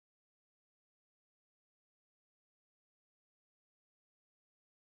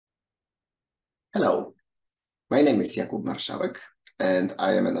Hello, my name is Jakub Marszałek, and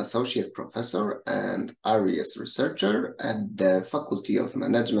I am an associate professor and ariees researcher at the Faculty of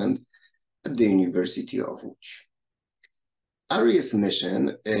Management at the University of Łódź. Ariees'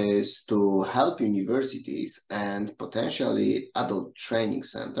 mission is to help universities and potentially adult training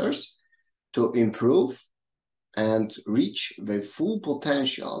centers to improve and reach their full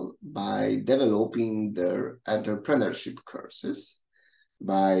potential by developing their entrepreneurship courses,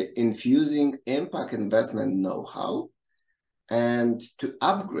 by infusing impact investment know-how, and to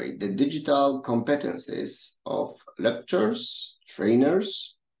upgrade the digital competencies of lecturers,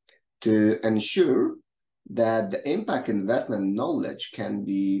 trainers, to ensure that the impact investment knowledge can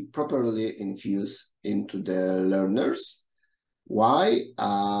be properly infused into the learners, while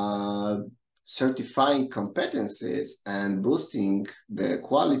certifying competencies and boosting the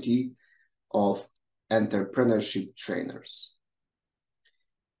quality of entrepreneurship trainers.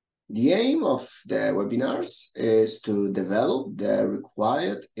 The aim of the webinars is to develop the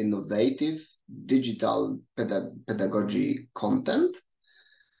required innovative digital pedagogy content,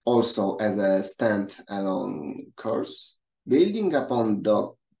 also as a stand-alone course, building upon the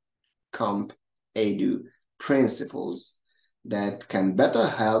comp-edu principles that can better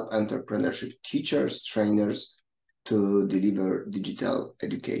help entrepreneurship teachers, trainers to deliver digital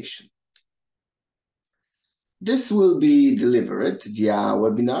education. This will be delivered via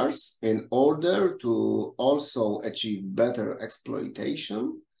webinars in order to also achieve better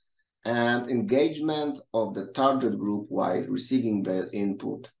exploitation and engagement of the target group while receiving their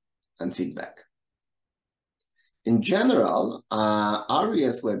input and feedback. In general,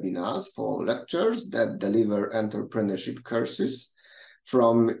 ariees webinars for lectures that deliver entrepreneurship courses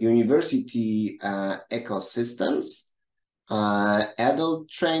from university ecosystems, adult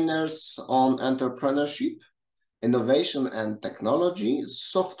trainers on entrepreneurship, innovation and technology,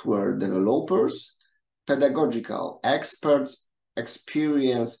 software developers, pedagogical experts,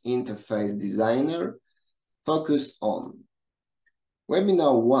 experience interface designer, focused on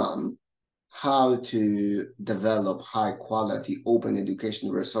Webinar 1, how to develop high-quality open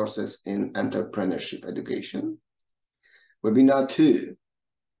education resources in entrepreneurship education. Webinar 2,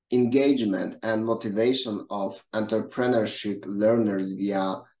 engagement and motivation of entrepreneurship learners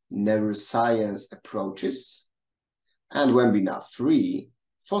via neuroscience approaches. And webinar 3,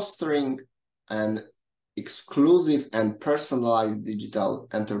 fostering an exclusive and personalized digital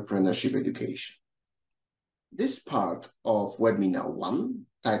entrepreneurship education. This part of webinar 1,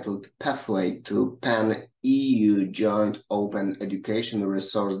 titled Pathway to Pan-EU Joint Open Education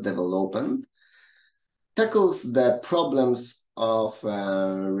Resource Development, tackles the problems of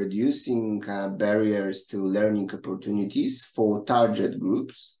reducing barriers to learning opportunities for target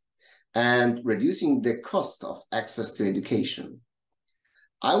groups and reducing the cost of access to education.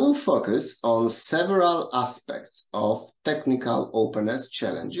 I will focus on several aspects of technical openness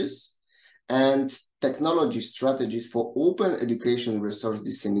challenges and technology strategies for open education resource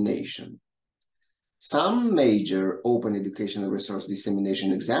dissemination. Some major open education resource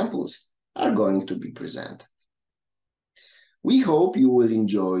dissemination examples are going to be presented. We hope you will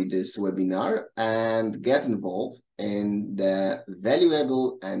enjoy this webinar and get involved in the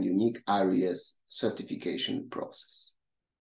valuable and unique ariees certification process.